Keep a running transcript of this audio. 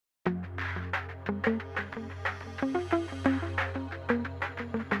Chini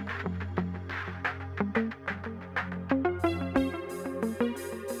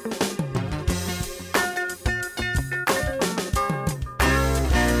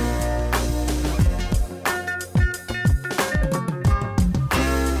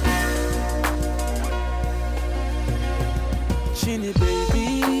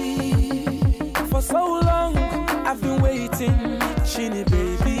baby, for so long I've been waiting. Chini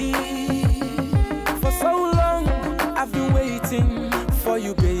baby, for so long I've been waiting for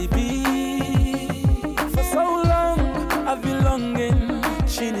you baby. For so long I've been longing.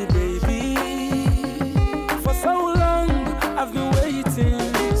 Chini baby, for so long I've been waiting.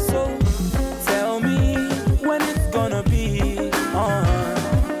 So tell me when it's gonna be on.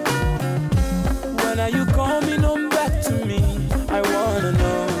 When are you coming home back to me? I wanna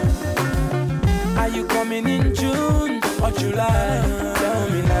know. Are you coming in June or July? Tell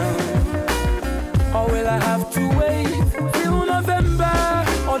me now. Or will I have to wait till November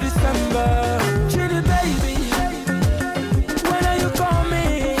or December? Chitty baby, when are you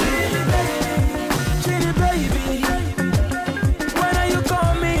coming? Chitty baby, when are you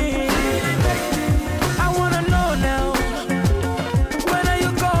coming? I wanna know now. When are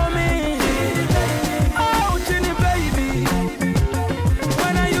you coming? Oh, Chitty baby.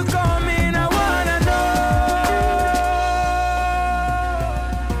 When are you coming? I wanna know.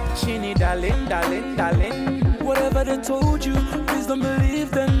 Chini, darling, darling, darling. Whatever they told you, please don't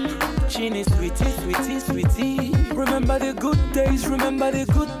believe them. Chini, sweetie, sweetie, sweetie. Remember the good days, remember the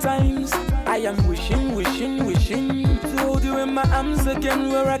good times. I am wishing, wishing, wishing to hold you in my arms again,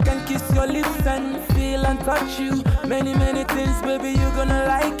 where I can kiss your lips and feel and touch you. Many, many things, baby, you're gonna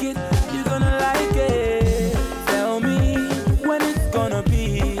like it. You're gonna like it. Tell me when it's gonna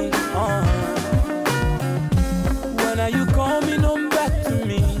be on. When are you coming home back to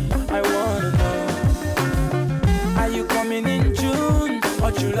me? I wanna know. Are you coming in June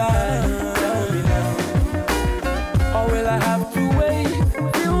or July? Tell me now. Or will I have to wait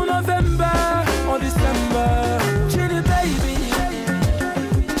till November or December? Chitty baby,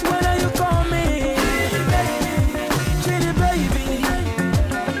 when are you coming? Chitty baby,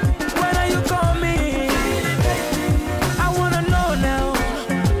 when are you coming? I wanna know now.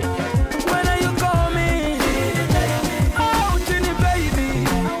 When are you coming? Oh, Chitty baby, I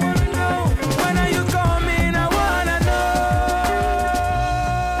wanna know. When are you coming? I wanna know.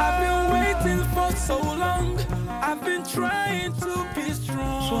 I've been waiting for so long. I've been trying to be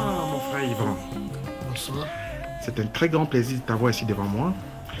strong. Bonsoir mon frère Yvan. Bonsoir. C'est un très grand plaisir de t'avoir ici devant moi.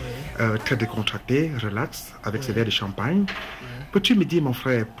 Très décontracté, relax, avec ce verre de champagne. Peux-tu me dire mon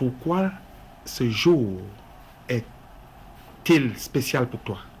frère, pourquoi ce jour est-il spécial pour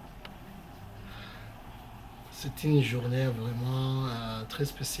toi? C'est une journée vraiment très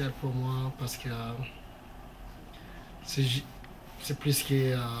spéciale pour moi parce que c'est plus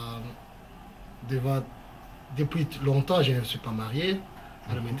que depuis longtemps je ne suis pas marié.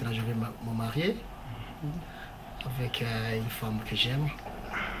 Alors maintenant je vais me marier avec une femme que j'aime.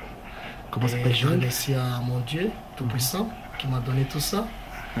 Comment Et s'appelle je remercie à mon Dieu Tout-Puissant qui m'a donné tout ça.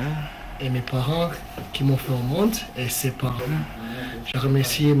 Et mes parents qui m'ont fait au monde et ses parents. Je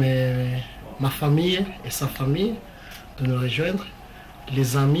remercie ma famille et sa famille de nous rejoindre,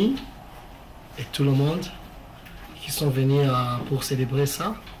 les amis et tout le monde qui sont venus pour célébrer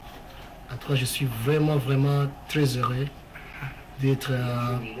ça. En tout cas, je suis vraiment, vraiment très heureux d'être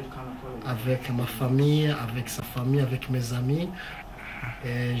avec ma famille, avec sa famille, avec mes amis.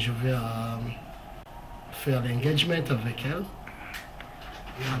 Et je vais faire l'engagement avec elle.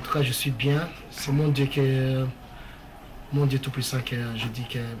 En tout cas, je suis bien. C'est mon Dieu Tout-Puissant que je dis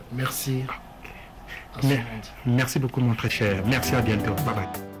que merci à ce monde. Merci beaucoup mon très cher. Merci, à bientôt. Bye bye.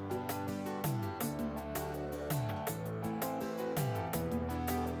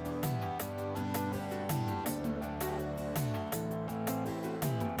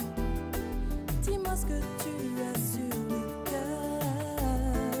 Dis-moi ce que tu as sur le cœur.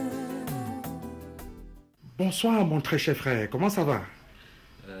 Bonsoir mon très cher frère. Comment ça va?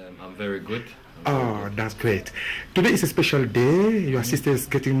 I'm very good. Oh, that's great. Today is a special day. Your sister is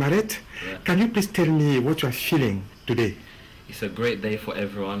getting married. Yeah. Can you please tell me what you are feeling today? It's a great day for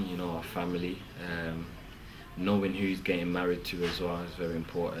everyone, you know, our family. Knowing who he's getting married to as well is very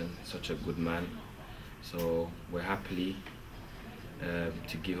important. Such a good man. So we're happy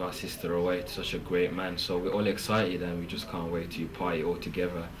to give our sister away to such a great man. So we're all excited and we just can't wait to party all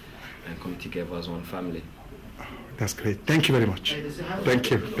together and come together as one family. That's great. Thank you very much.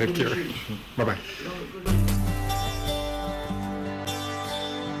 Thank you. Thank you. Bye-bye.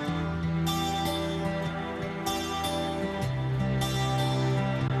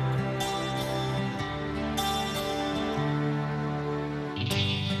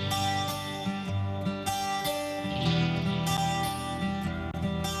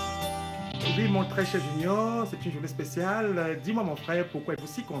 mon très cher Junior, c'est une journée spéciale. Dis-moi mon frère, pourquoi êtes-vous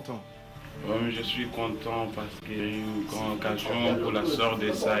si content? Je suis content parce qu'il y a eu une grande occasion pour la sœur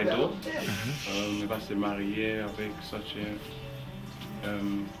de Saido. Elle va se marier avec such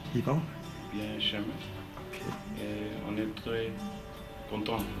Yvan? bien chemin. Et on est très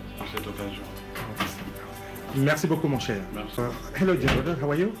content pour cette occasion. Merci beaucoup mon cher. Merci. Hello dear brother,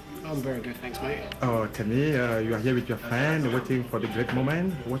 how are you? I'm very good, thanks, mate. Oh, tell me, you are here with your friend, waiting for the great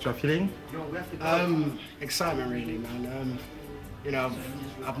moment. What you are feeling? Excitement, really, man. You know,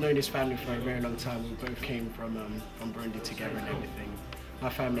 I've known this family for a very long time. We both came from Burundi together and everything. My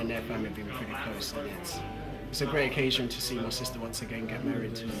family and their family have been pretty close, and it's a great occasion to see my sister once again get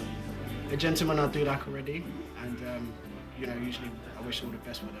married to a gentleman I do like already. And you know, usually I wish all the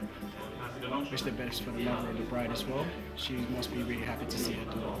best for them. And, wish the best for the mother of the bride as well. She must be really happy to see her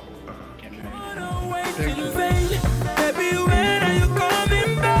daughter get married. Thank you. Baby, when are you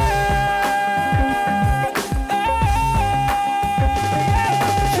coming back?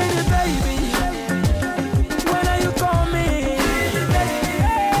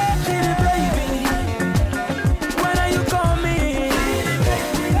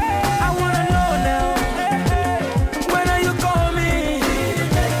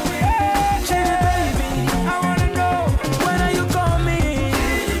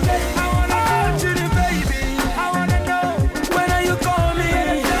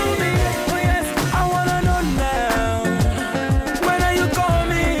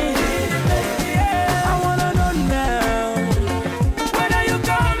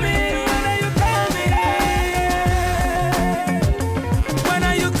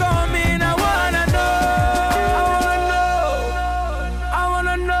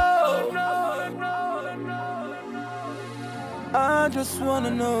 I just wanna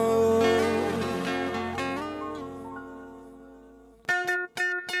know.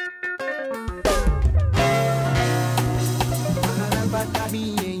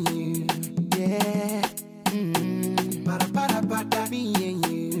 Me and you, yeah. Me and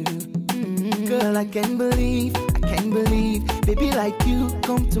you, girl, I can't believe, baby like you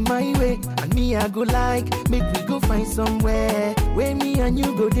come to my way, and me I go like, make we go find somewhere where me and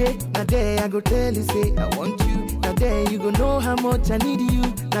you go there. Now there I go tell you say I want you. Now there you go know how much I need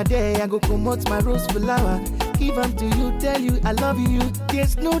you. Now there I go come out my rose flower, give them to you, tell you I love you.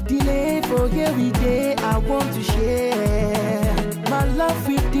 There's no delay for every day. I want to share my love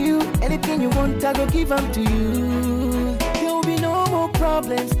with you. Anything you want, I go give them to you. There will be no more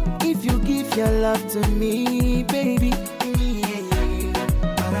problems if you give your love to me, baby. Me and you,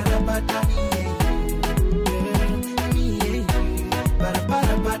 ba-da-da-ba-da, me and you, girl. Me and you,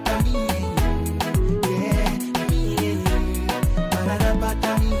 ba-da-ba-da-ba-da, me and you, yeah. Me and you,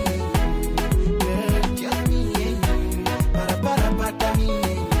 ba-da-da-ba-da, me and you, girl. Just me and you, ba-da-ba-da-ba-da, me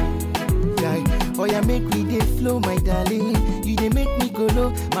and you, yeah. Oh yeah, make me dey flow, my darling. You dey make me go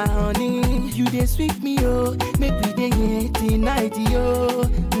low, my honey. You dey sweet me, oh. Make me dey here tonight, yo.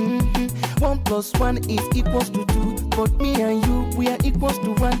 1 + 1 is equals to 2. But me and you, we are equals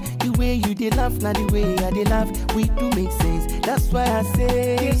to 1. The way you dey laugh, now the way I dey laugh, we do make sense. That's why I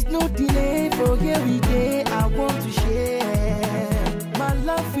say there's no delay for every day. I want to share my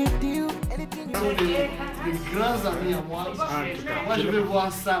love with you. Anything you want. Des grands amis à moi. Moi, je vais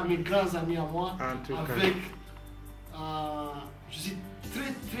voir ça, mes grands amis à moi. Avec, je suis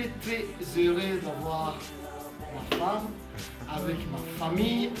très heureux d'avoir ma femme, avec ma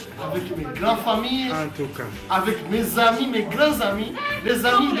famille, avec mes grandes familles, En tout cas. avec mes amis, mes grands amis, les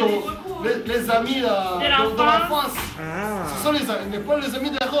amis de l'enfance. Ce sont les amis, pas les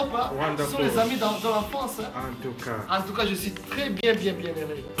amis d'Europe, hein. Ce sont les amis de l'enfance. Hein. En tout cas, je suis très bien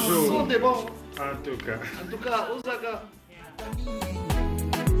heureux. Ils sont des bons. En tout cas. En tout cas, Osaka.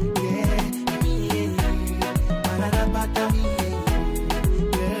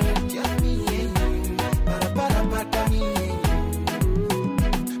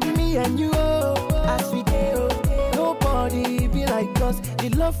 Me and you, as we go, nobody be like us. The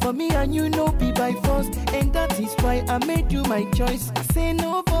love for me and you, no be by force, and that is why I made you my choice. I say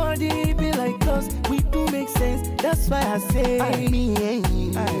nobody be like us, we do make sense. That's why I say me and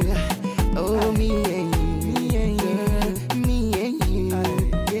you, oh me and you, girl, me and you,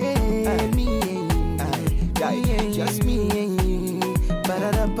 yeah, me and you, just me and you,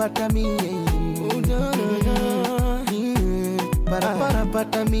 ba-da-da-ba-da, me and you, oh no no no,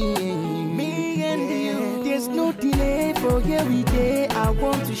 ba-da-ba-da-ba-da, me and you, there's no delay for every day. I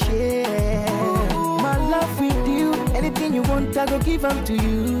want to share my love with you. Anything you want, I go give them to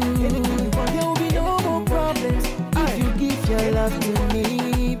you. There will be no more problems if you give your love to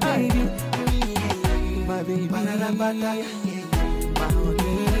me, baby. My baby, my honey,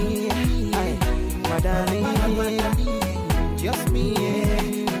 darling. Just me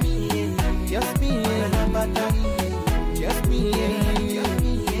and you. Just me and you. Just me and you.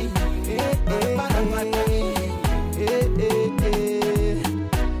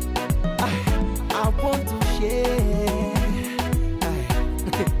 I want to share.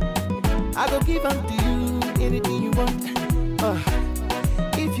 I go give unto you anything you want.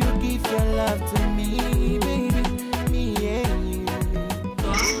 If you give your love to me, baby, me and you.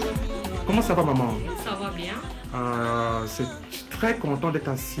 Comment ça va, maman? Ça va bien. C'est très content d'être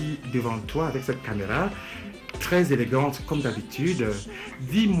assis devant toi avec cette caméra, très élégante comme d'habitude.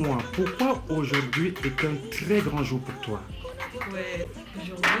 Dis-moi, pourquoi aujourd'hui est un très grand jour pour toi? Ouais,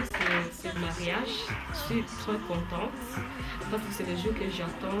 aujourd'hui c'est le mariage. Je suis très contente parce que c'est le jour que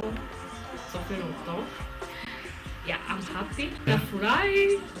j'attends. Ça fait longtemps. Yeah, I'm happy.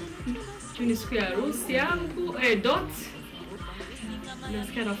 Nafurahi. Ni siku ya harusi yangu. Dot.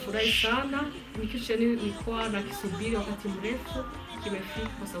 Nasikia nafurahi sana. Ni kitu nilikuwa nakisubiri wakati mrefu. Kimefika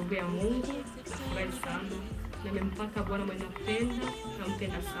kwa sababu ya Mungu. Nafurahi sana. Nimempata Bwana mwenye napenda.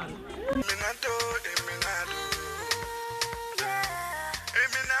 Nampenda sana.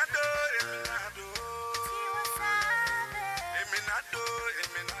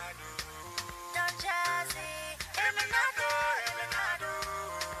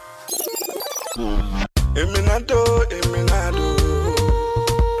 Eminado,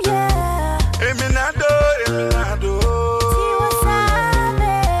 yeah.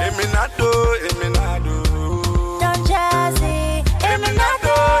 Eminado, Don Jazzy,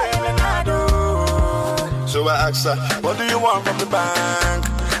 Eminado. So I asked her, what do you want from the bank?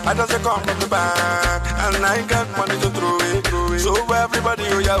 I just come from the bank, and I got money to throw it. So everybody,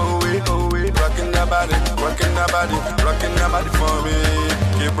 oh yeah, oh it. Rocking that body, rocking that body, rocking that body for me.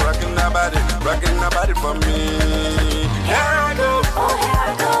 Keep rocking that body for me. Here I go, Oh, here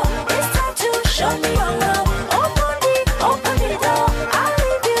I go. It's time to show me your love. Open the door. I'll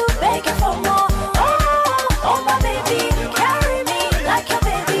leave you begging for more. Oh, my baby, carry me like your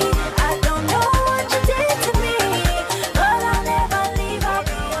baby. I don't know what you did to me, but I'll never leave. I'll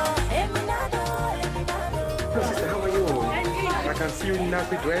be your Eminado. Sister, how are you? I can see you in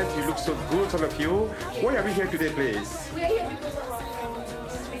nicely dressed. You look so good, all of you. Why are we here today, please? We are here because of our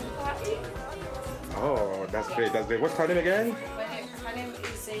sweet party. Oh, that's great, that's great. What's her name again? Her name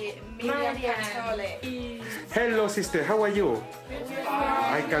is Mariam. Hello, sister, how are you?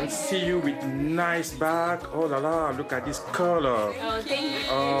 I can see you with nice back. Oh la la, look at this color. Oh, thank you.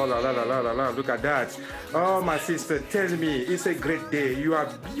 Oh la la la la la la, look at that. Oh, my sister, tell me, it's a great day. You are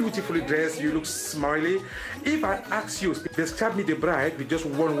beautifully dressed, you look smiley. If I ask you, describe me the bride with just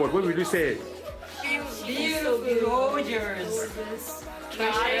one word, what will you say? Beautiful, gorgeous.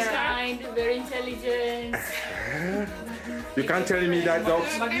 Kind, very intelligent. You can't tell me that, dog.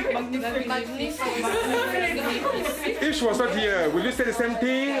 If she was not here, will you say the same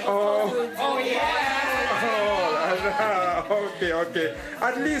thing? Or? Oh, yeah. Oh, okay.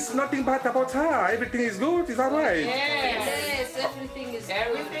 At least nothing bad about her. Everything is good. Is that right? Yes, everything is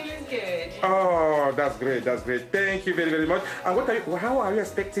good. Oh, that's great. Thank you very much. And how are you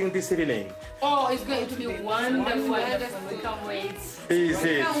expecting this evening? Oh, it's going to be wonderful. We can't wait. Is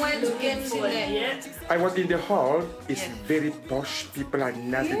it? Can't wait to get to it. I was in the hall. It's very posh. People are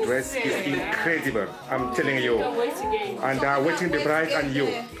nicely dressed. It's incredible. I'm telling you. Can't wait to get. And they're waiting the bride and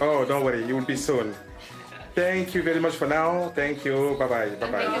you. Oh, don't worry. You will be soon. Thank you very much for now. Thank you. Bye-bye.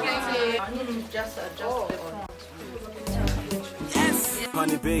 Just adjust the front.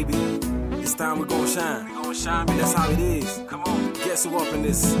 Honey baby, it's time we gon' shine. That's how it is. Come on, guess who up in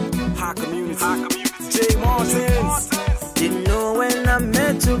this high community? J. Martins. Didn't know when I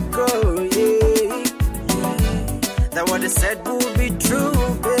met you, girl, yeah. That what they said would be true,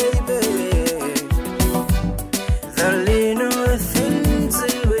 baby. The little things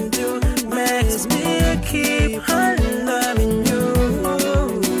you would do makes me keep on loving you.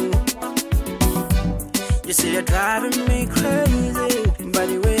 You see you're driving me crazy. By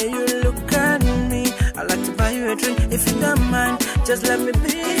the way you look at me, I'd like to buy you a drink if you don't mind. Just let me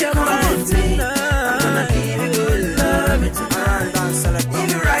be your man. I'm gonna give you good love. If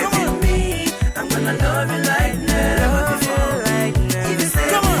you're right with me, I'm gonna love you like never before. If you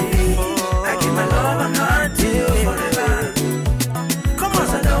stay with me, I give my love and heart to you forever.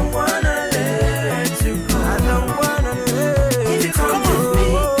 Cause I don't wanna let you go. I don't wanna let you go. If you come with me,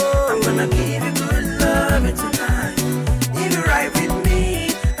 I'm gonna give you good love tonight. If you're right with me,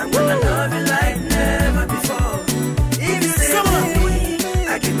 I'm gonna love you like never before. If you stay with me, I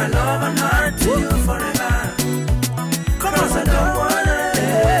give my love and heart to you forever. Cause I don't wanna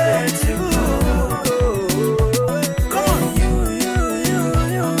let you go. Come on, you,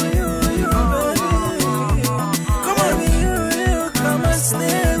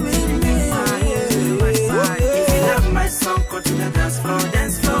 stay with me. If you love my song, go to the dance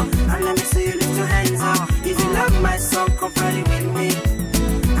floor, and let me see you lift your hands up. If you love my song, come party with me,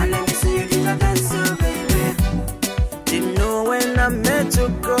 and let me see you do the dance, oh baby. Didn't know when I met you,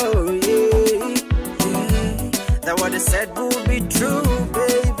 go, that what they said would be true,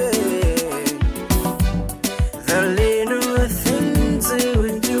 baby. The little things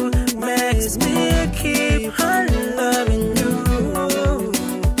you do makes me keep on loving you.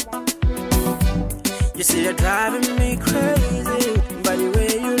 You see, you're driving me crazy by the way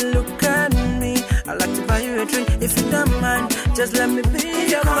you look at me. I like to buy you a drink if you don't mind. Just let me be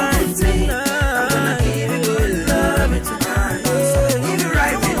your man tonight. I'm gonna give you good love tonight. If you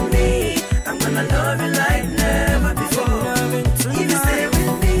ride with me, I'm gonna love you like never before. If you stay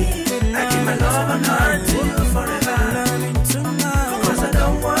with me, I give my love and heart to you forever. Cause I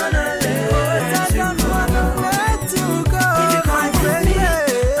don't wanna let you go. If you come with me,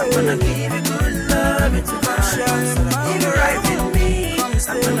 I'm gonna give you good love tonight. If you ride with me,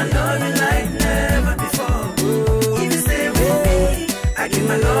 I'm gonna love you like never before. If you stay with me, I give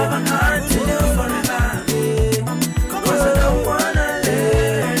my love and heart to you forever. Cause I don't wanna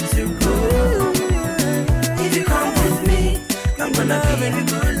let you go. If you come with me, I'm gonna give you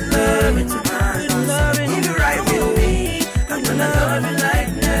good love tonight. If you ride with me, I'm gonna love you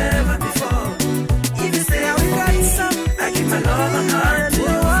like never before. If you stay with me, I give my love and heart to you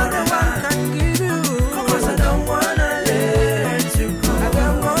forever. Cause I don't wanna let you go.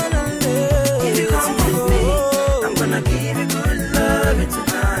 If you come with me, I'm gonna give you good love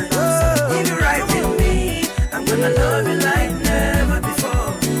tonight. If you ride with me, I'm gonna love you like never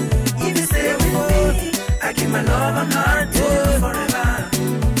before. If you stay with me, I give my love and heart to you forever.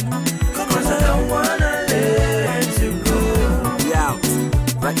 Cause I don't wanna let you go. We out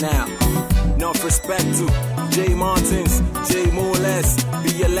right now. Enough respect to J Martins, J Moles,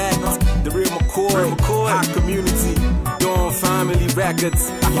 Be Elect, The Real McCoy, Hot Community, Dawn Family Records.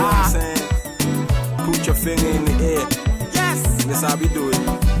 You know what I'm saying? Put your finger in the air. Yes! That's how we do it.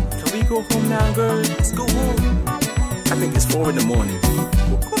 Can we go home now, girl? Let's go home. I think it's 4 in the morning.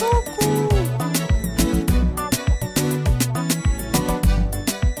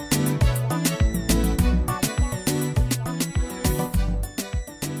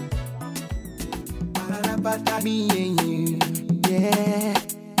 Me and you, yeah.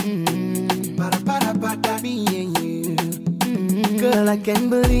 Me and you. Girl, I can't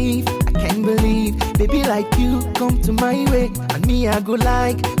believe, baby like you come to my way. And me, I go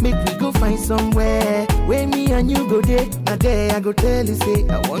like, make we go find somewhere where me and you go there. Now there I go tell you, say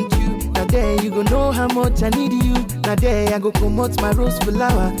I want you. Now there you go know how much I need you. Now there I go come out my rose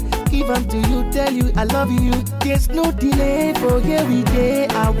flower. Give them to you, tell you I love you. There's no delay for every day.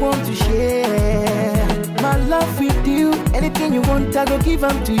 I want to share my love with you. Anything you want, I go give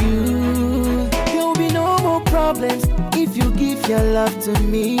them to you. There'll be no more problems if you give your love to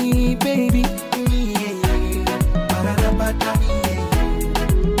me, baby. Me and you. Ba-da-da-ba-da, me and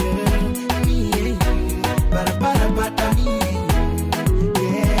you. Girl, me and you. Ba-da-ba-da-ba-da, me and you.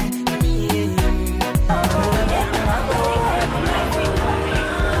 Yeah, me and you.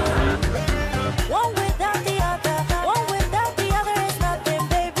 One without the other, one without the other is nothing,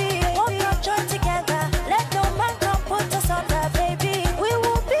 baby. One not join together, let no man come put us under, baby. We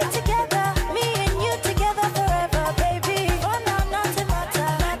will be together, me and you together forever, baby. For now, nothing matter.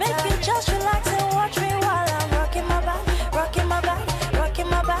 Make you just relax and watch me while I'm rocking my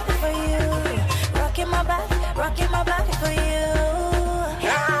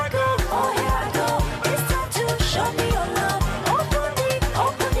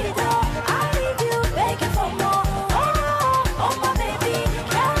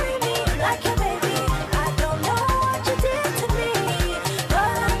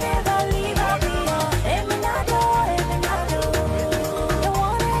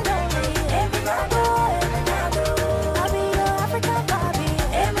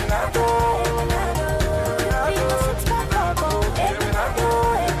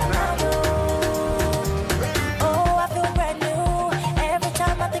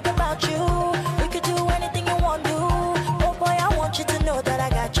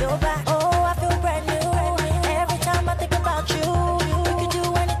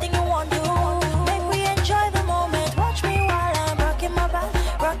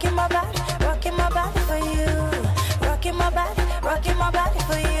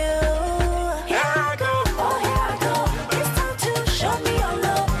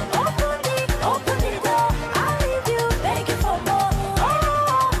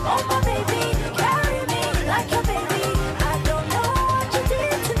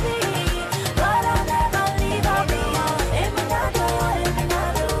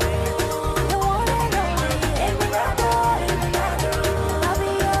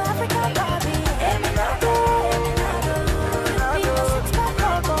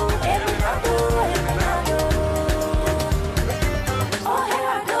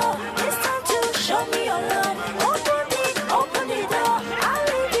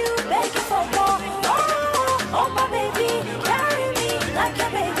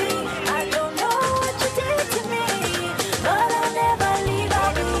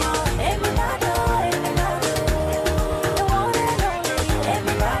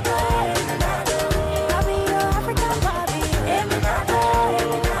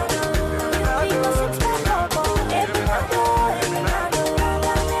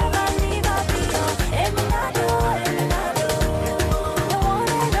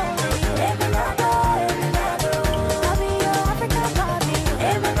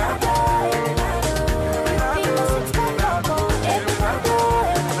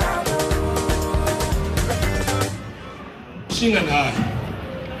mushinga ntahe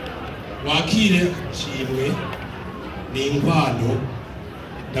wakire shimwe ni inkwano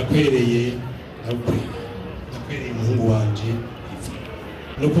ndakwereye umuhungu wanje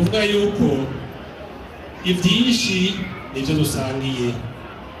ni ukuvuga yuko ibyinshi nibyo dusangiye,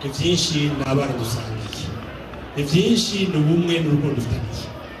 ibyinshi ni abana dusangiye, ibyinshi ni ubumwe n'urukundo dufitaniye,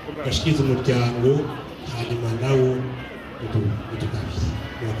 ugashyikiza umuryango hanyuma nawo udugabire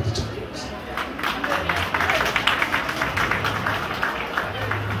murakoze cyane rwose.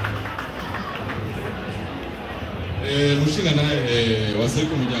 mushinga nawe wasari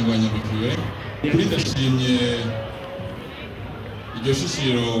ku muryango wa Nyambikiwe kuri ndashimye iryo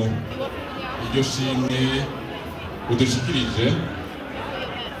shishiro iryo shimwe udushikirije.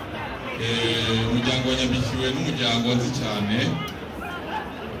 Umuryango wa Nyambikiwe n'umuryango nzi cyane,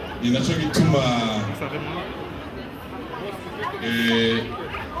 ni nacyo gituma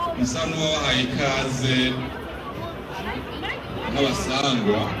nsa n'uwabahaye ikaze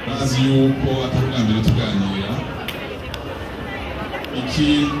n'abasangwa bazi yuko atari bwa mbere tuganira. Iki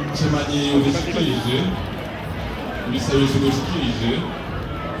kimanyi udushikirije, ibisabisho udushikirije,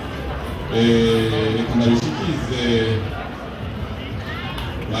 reka nabishikirize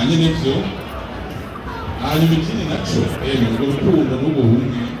ba nyenevyo, hanyuma ikindi naco urwo rukundo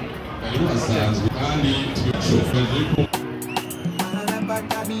n'ubumwe bwari buhasanzwe kandi tubicobaje ko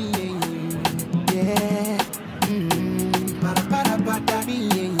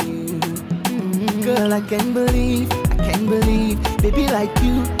Girl, I can't believe, baby like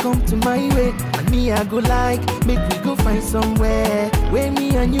you come to my way. And me, I go like, make we go find somewhere where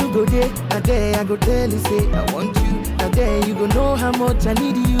me and you go there. Now there I go tell you, say I want you. Now there you go know how much I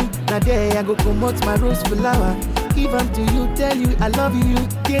need you. Now there I go promote my rose flower, give them to you, tell you I love you.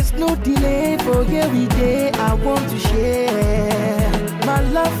 There's no delay for every day. I want to share my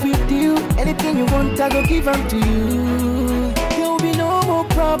love with you. Anything you want, I go give them to you. There will be no more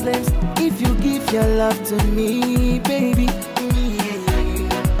problems if you give your love to me, baby.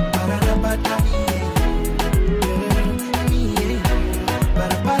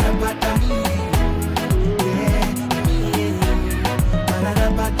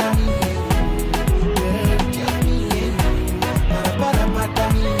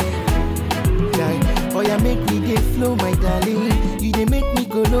 Oh yeah, make me dey flow, my darling. You dey make me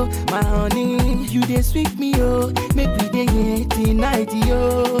go low, my honey. You dey sweet me, oh. Make me dey here tonight,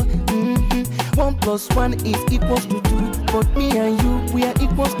 yo. 1 + 1 is equals to 2, but me and you, we are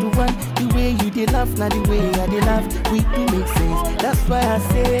equals to 1. The way you dey laugh, now the way I dey laugh, we do make sense. That's why I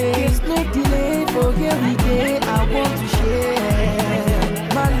say there's no delay for every day. I want to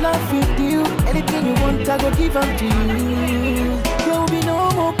share my love with you. Anything you want, I go give them to you. There will be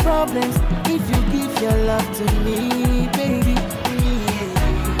no more problems if you give your love to me, baby.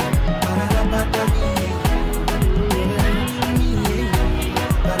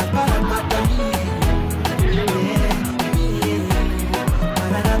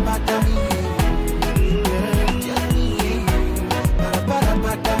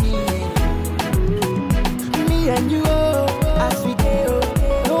 Me and you, as we go,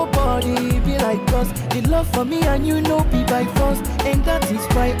 nobody be like us. The love for me and you know be by force, and that is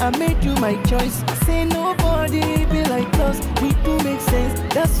why I made you my choice. I say nobody be like us, we do make sense.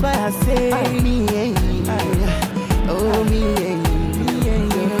 That's why I say me and you, oh me and you, me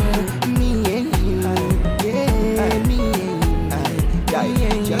and you, me and you, yeah, me and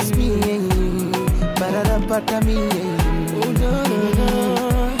you, just me and you, ba-da-da-ba-da, me and you, oh no no no,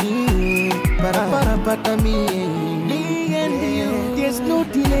 ba-da-ba-da-ba-da, me and you. There's no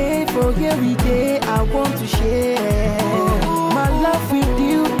delay for every day. I want to share my love with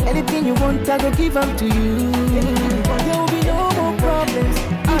you. Anything you want, I go give them to you. There will be no more problems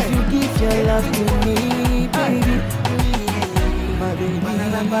if you give your love to me, baby. My baby, my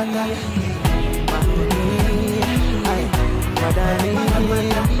darling,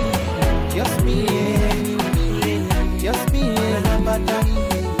 just me and you, just me and you,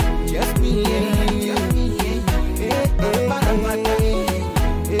 just me and you.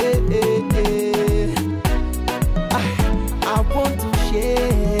 I want to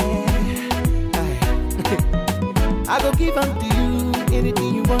share. I go give unto you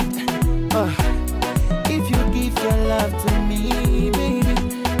anything you want. If you give your love to me, baby,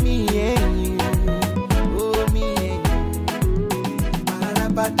 me and you, oh me and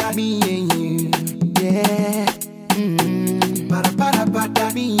you, me and you, yeah.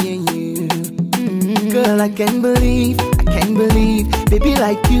 Me and you, girl, I can't believe, baby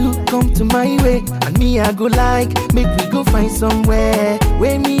like you come to my way. And me I go like, make we go find somewhere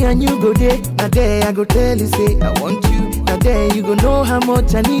where me and you go there. Now there I go tell you, say I want you. Now there you go know how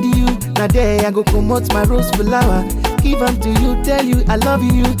much I need you. Now there I go promote my rose flower, give them to you, tell you I love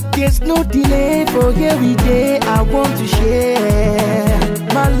you. There's no delay for every day. I want to share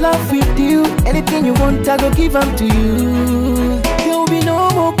my love with you. Anything you want, I go give them to you. There'll be no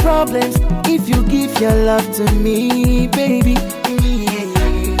more problems if you give your love to me, baby. Me and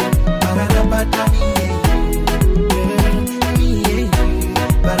you, ba-da-da-ba-da, me and you, yeah. Me and you,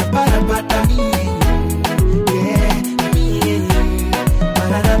 ba-da-ba-da-ba-da, me and you, yeah. Me and you,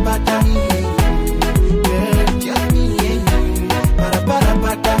 ba-da-da-ba-da, me and you, yeah. Just me and you,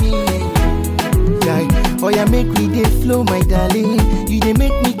 ba-da-ba-da-ba-da, me and you, yeah. Oh yeah, make me dey flow, my darling. You dey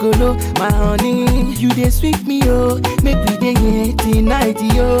make me go low, my honey. You dey sweet me, oh. Make me dey here tonight,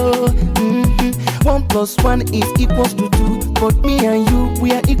 yo. 1 + 1 is equals to 2. But me and you,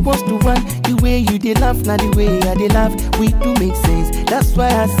 we are equals to 1. The way you dey laugh, now the way I dey laugh, we do make sense. That's why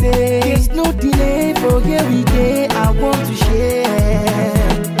I say there's no delay for every day. I want to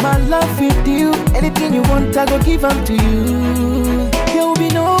share my love with you. Anything you want, I go give them to you. There will be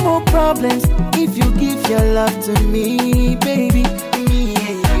no more problems if you give your love to me, baby. Me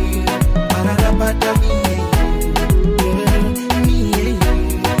and you, ba-da-da-ba-da, me and you, yeah. Me and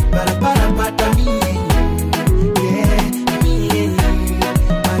you, ba-da-ba-da-ba-da, me and you, yeah. Me and you,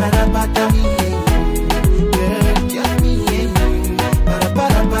 ba-da-da-ba-da, me and you, yeah. Just me and you,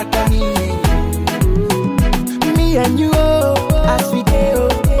 ba-da-ba-da-ba-da, me and you. Me and you, oh, as we go,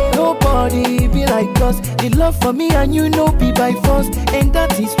 nobody be like us. The love for me and you know be by force, and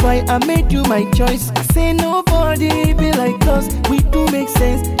that is why I made you my choice. I say nobody be like us, we do make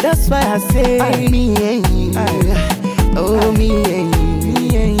sense. That's why I say me and you, oh me and you,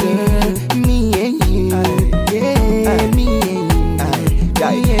 me and you, me and you, yeah, me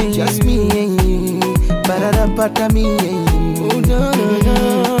and you, just me and you, ba-da-da-ba-da, me and you, oh no no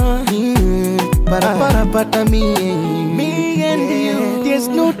no, ba-da-ba-da-ba-da, me and you, me and you. There's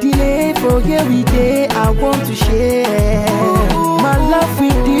no delay for every day. I want to share my love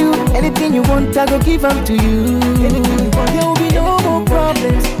with you. Anything you want, I go give them to you. There will be no more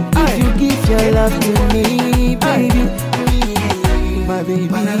problems if you give your love to me, baby. My baby,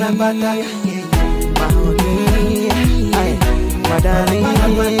 my honey, my darling.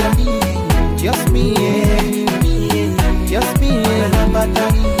 Just me, just me, just me,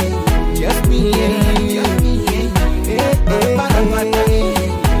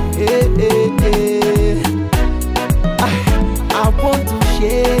 I want to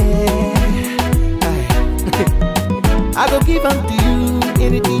share. I go give them to you.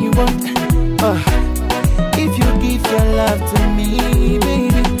 Anything you want. If you give your love to me, baby,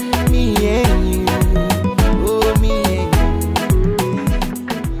 me and you, oh me and you.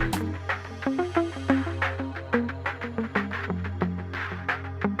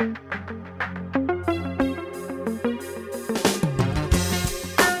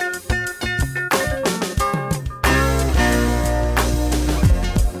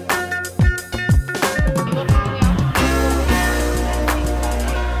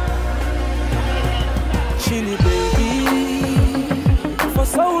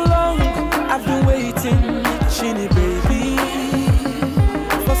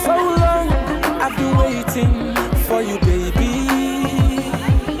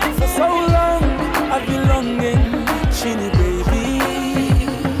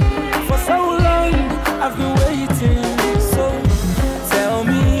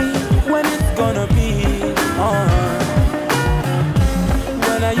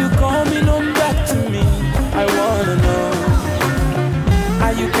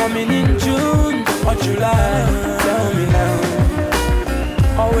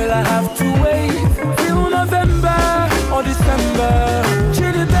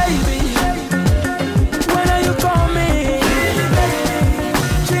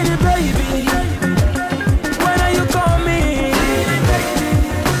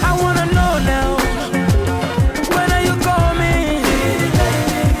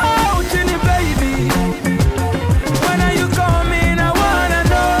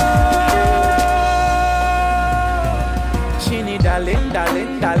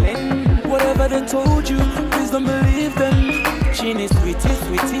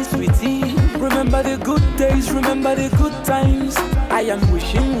 Remember the good times. I am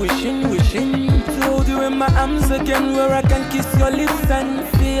wishing to hold you in my arms again, where I can kiss your lips and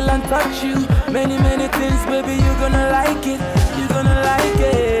feel and touch you. Many things, baby, you're gonna like it. You're gonna like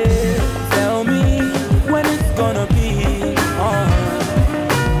it. Tell me when it's gonna be on.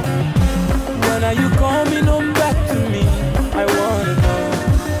 When are you coming home back to me? I wanna know.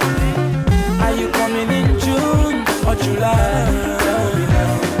 Are you coming in June or July? Tell me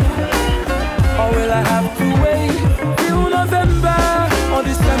now. Or will I have to wait till November or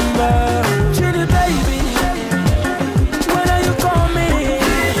December? Chitty baby,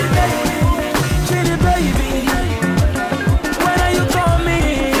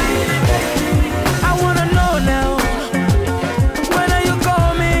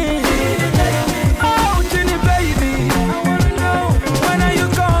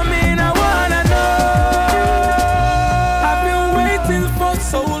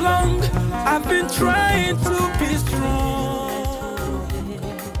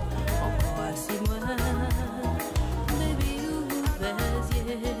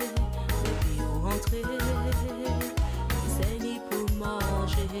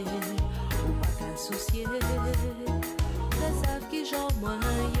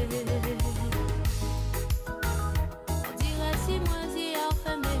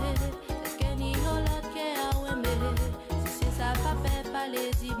 connaît. Est-ce que ni non l'autre qui a aimé? Si c'est ça pas fait parler,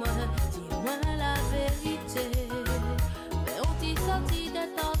 dis-moi la vérité. Mais on t'y sorti de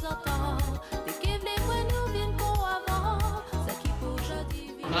temps en temps. T'es qui v'lait pour nous viennent pour avant. Ça qui pour aujourd'hui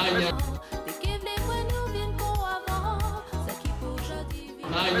vivre. T'es qui v'lait pour nous viennent pour avant. Ça qui pour aujourd'hui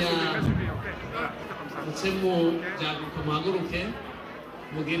vivre. Facciamo già come auguro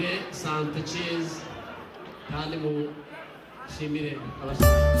mugire Santa Cheese talimo simile alla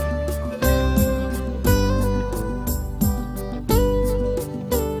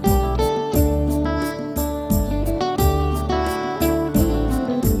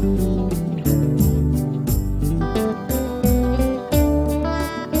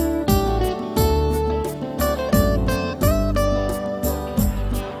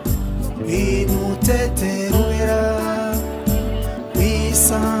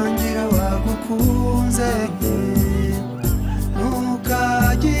wisangira wagukunze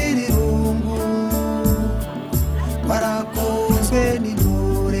ntukagire irungu warakunzwe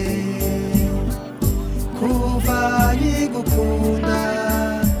n'intore kuva nkigukunda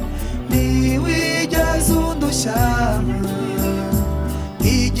ntiwigeze undushya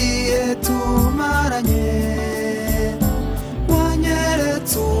igihe tumaranye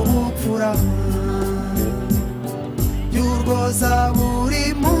wanyeretse ubupfura y'urwoza buri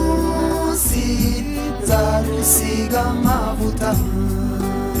munsi nzarusiga amavuta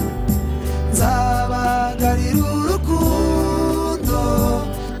nzabagarira urukundo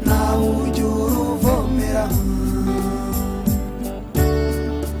nawe ujya uruvomera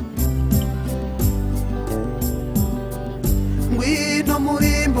ngwino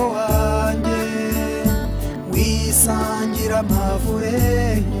murimbo wanjye wisangira amavure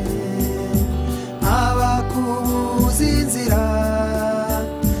abakubuza inzira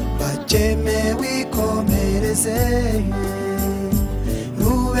bakeme wikomereze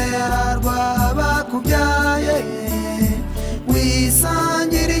rubera rw'abakubyaye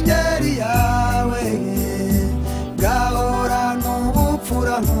wisangira ingeri yawe gahora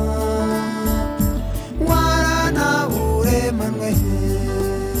n'ubupfura waranaburemanwe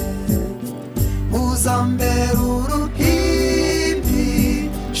uzambera uruhimbi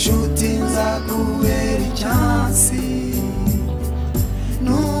nshuti nzakubera icyansi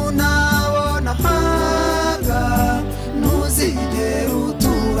nunabona haga ntuzigera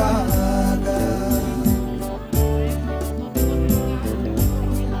uturaga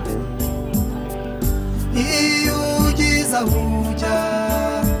iyo ugize aho ujya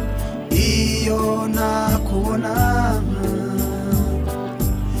iyo nakubona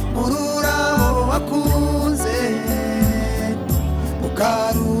ururabo wakunze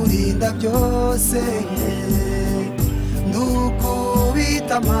ukarurinda byose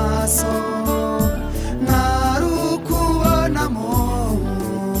ndukubita amaso ntarukubonamo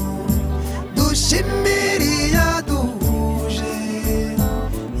dushimiriya duhuje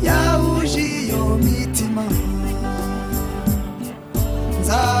yahuje iyo mitima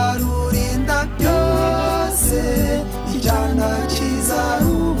nzarurinda byose icyana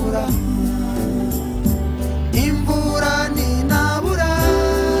kizarubura imvura ninabura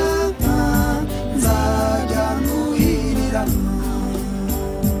nzajya nuhirira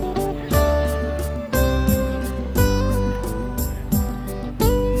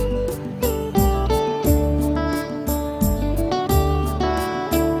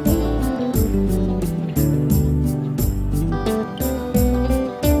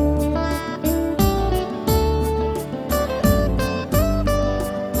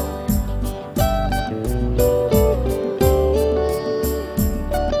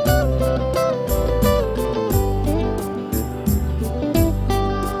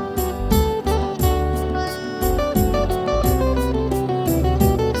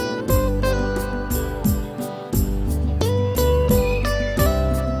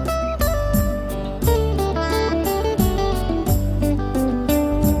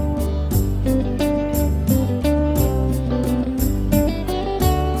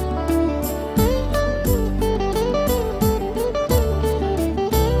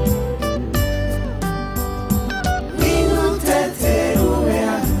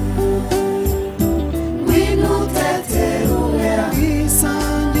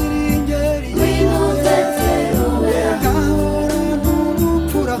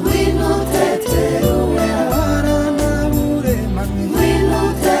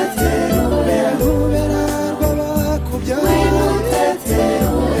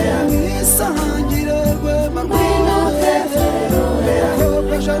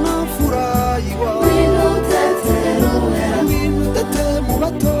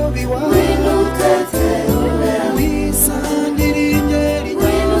wisangira ingeri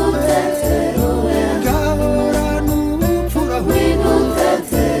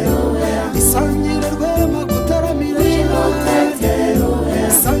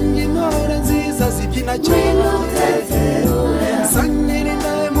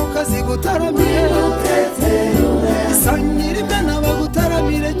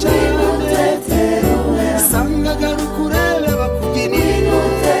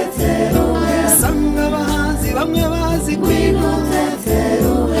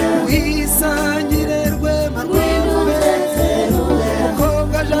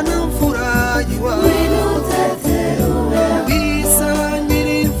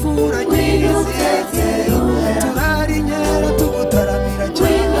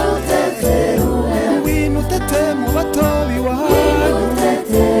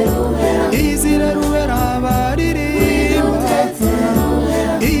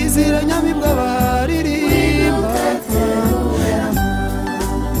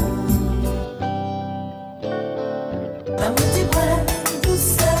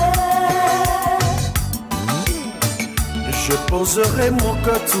poserai mon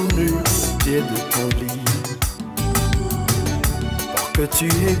cœur tout nu au pied de ton lit, pour que tu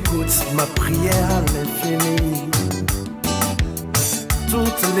écoutes ma prière à l'infini.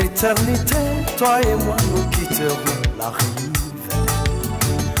 Toute l'éternité, toi et moi nous quitterons la rive.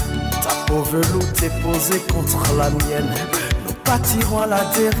 Ta peau veloutée posée contre la mienne, nous partirons à la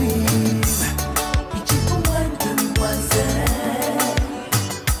dérive. Pitié pour moi, demoiselle,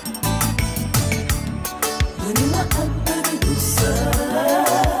 donnez-moi un peu de douceur.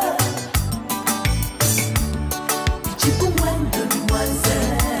 Pitié pour moi,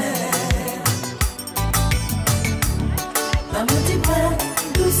 demoiselle, l'amour dit moi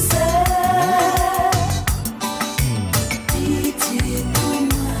douceur. Pitié pour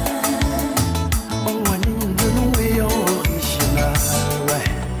moi. Oh, de nous et original, ouais.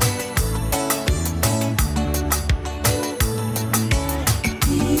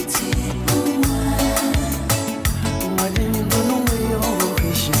 Pitié pour moi. Oh, de nous et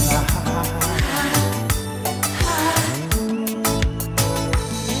original.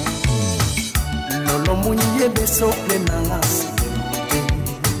 Lolo mounye beso plenanga siembe.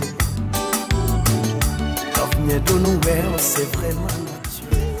 L'ovnie de nous c'est vraiment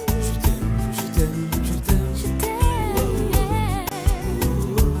naturel. Je t'aime, je t'aime, je t'aime, je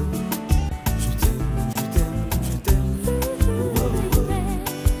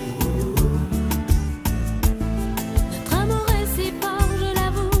Notre amour est si fort, je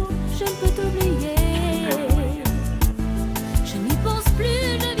l'avoue, je ne peux t'oublier. Je n'y pense plus,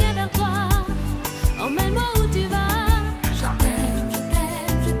 je viens vers toi. Emmène-moi où tu vas. Je t'aime, je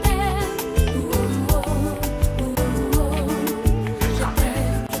t'aime, je t'aime. Oh, oh, oh, oh, oh. Je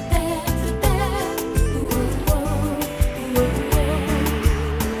t'aime, je t'aime, je t'aime. Oh, oh, oh, oh.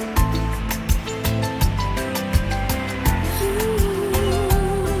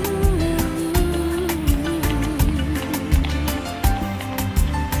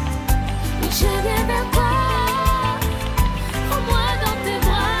 Je viens vers toi, prends-moi dans tes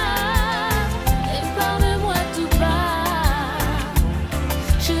bras et parle-moi tout bas.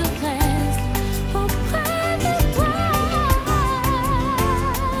 Je reste auprès de toi. Oh,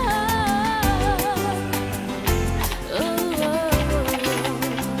 oh,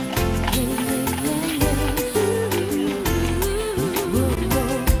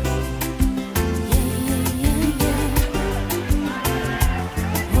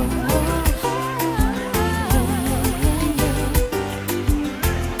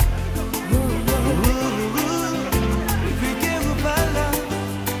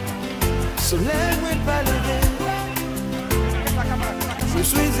 soleil n'est pas levé. Je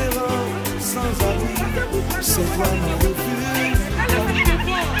suis errant sans abri. C'est toi mon refuge.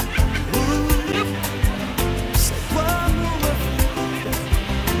 C'est toi mon refuge.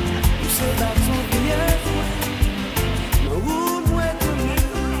 C'est dans ton prière. Le route est tenu.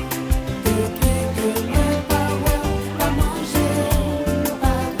 depuis que mes parents ont mangé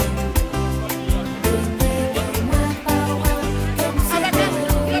pas depuis que mes parents comme c'est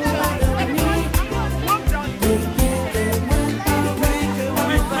pas nuit. Depuis que mes parents ont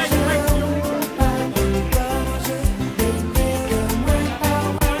mangé pas depuis que mes parents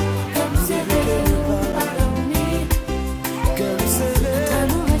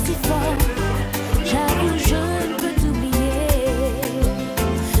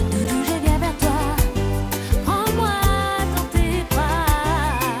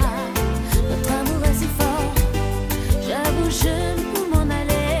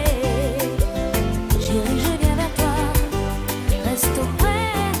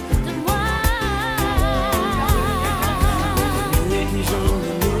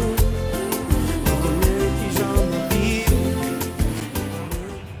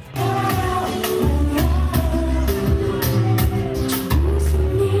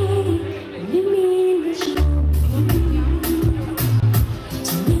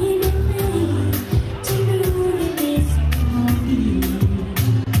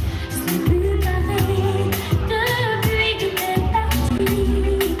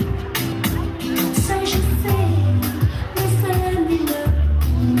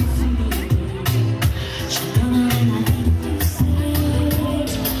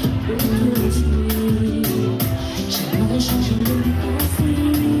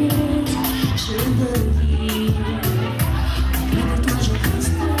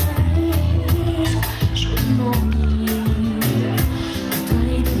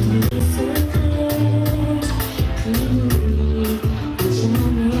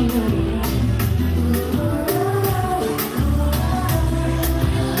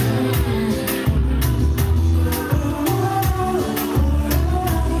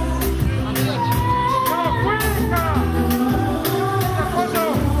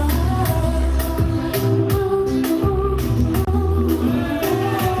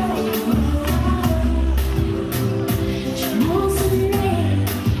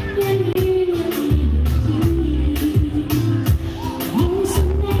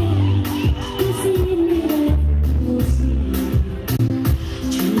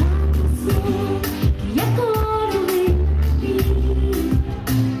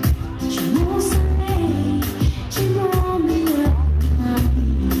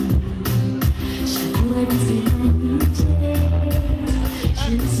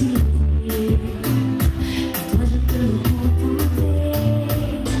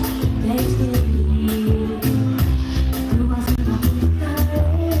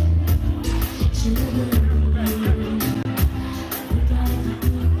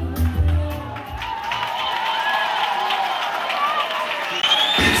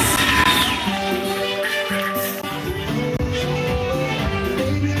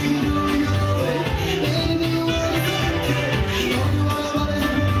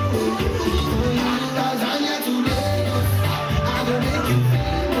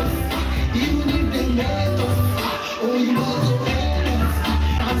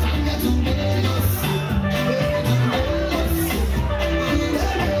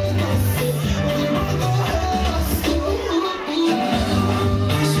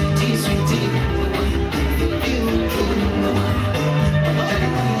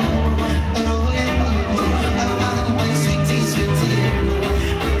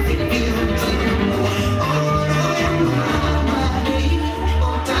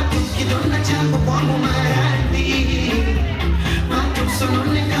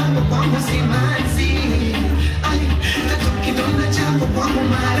jambo kwangu simanzi, tatu kidonda jambo kwangu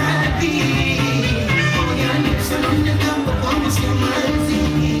maradhi, yani usalone jambo kwangu simanzi,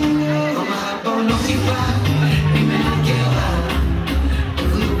 kama hapa unakipa nimeokewa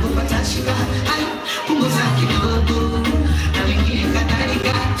kupata shika, punguza kidogo na wengine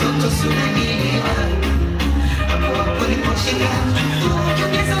kadhalika, toto sunanielewa hapo hapo niliposhika,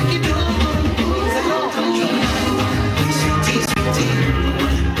 ongeza kidogo, punguza sweetie, sweetie.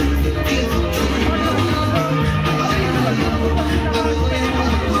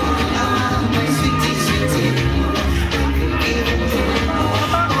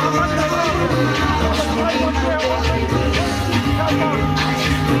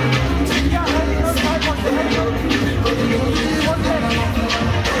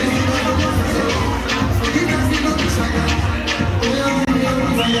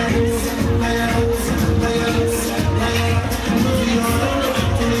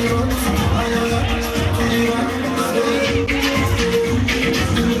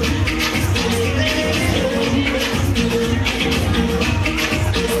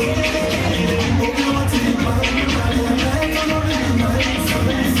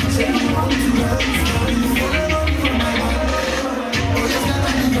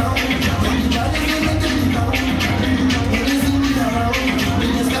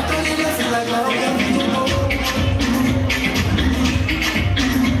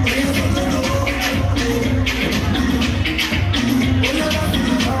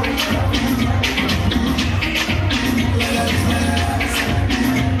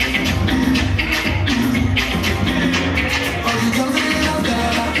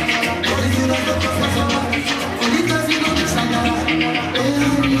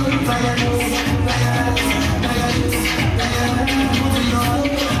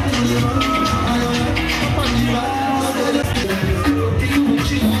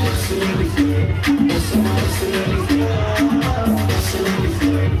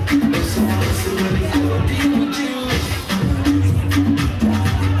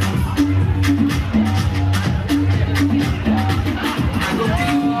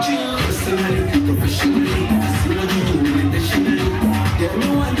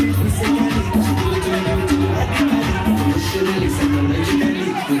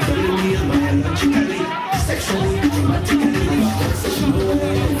 Sexually, dramatically,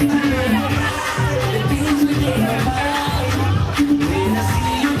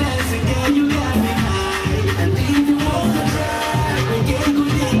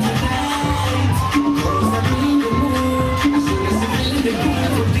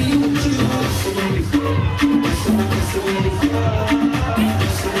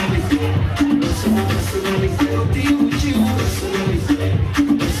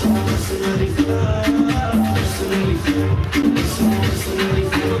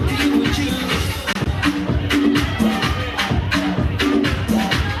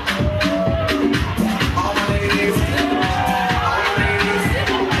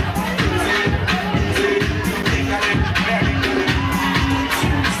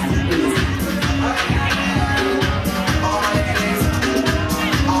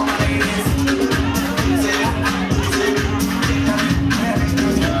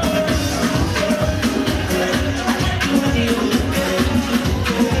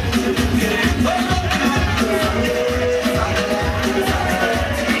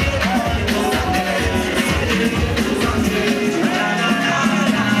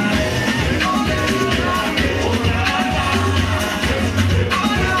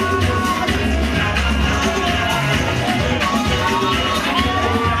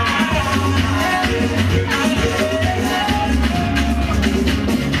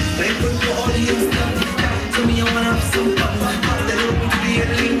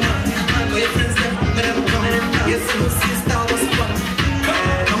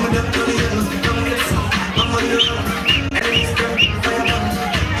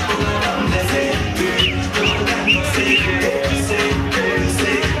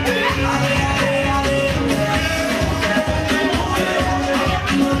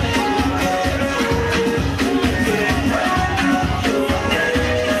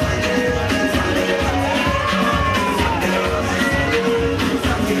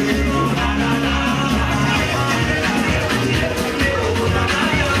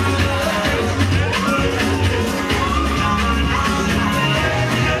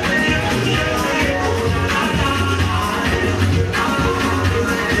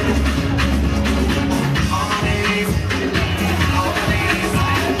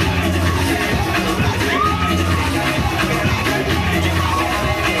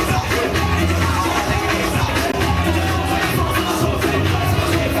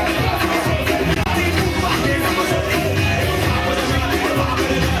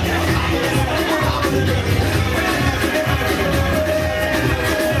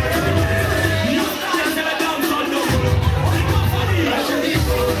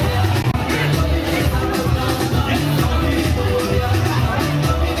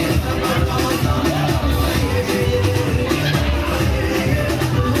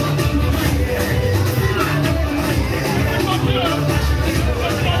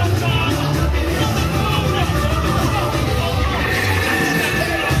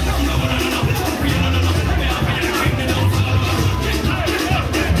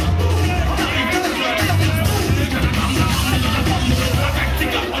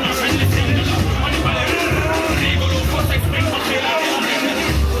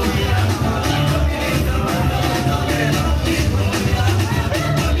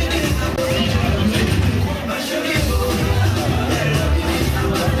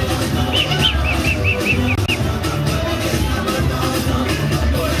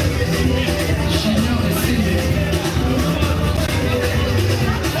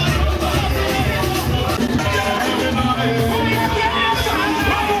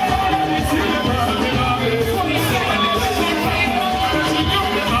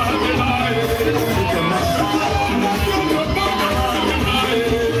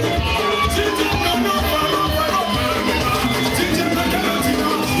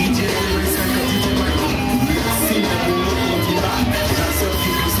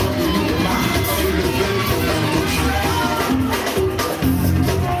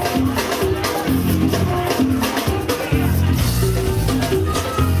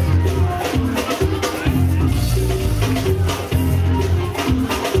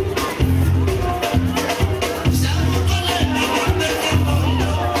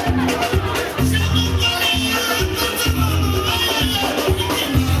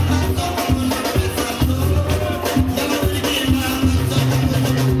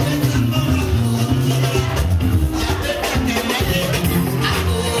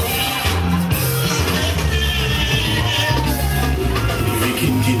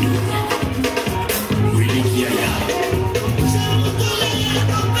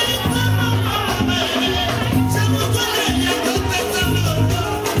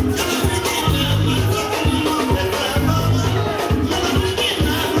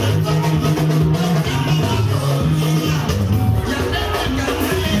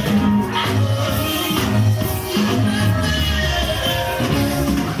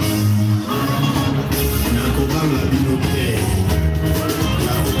 nakobanga bino te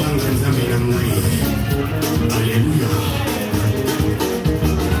nakobanga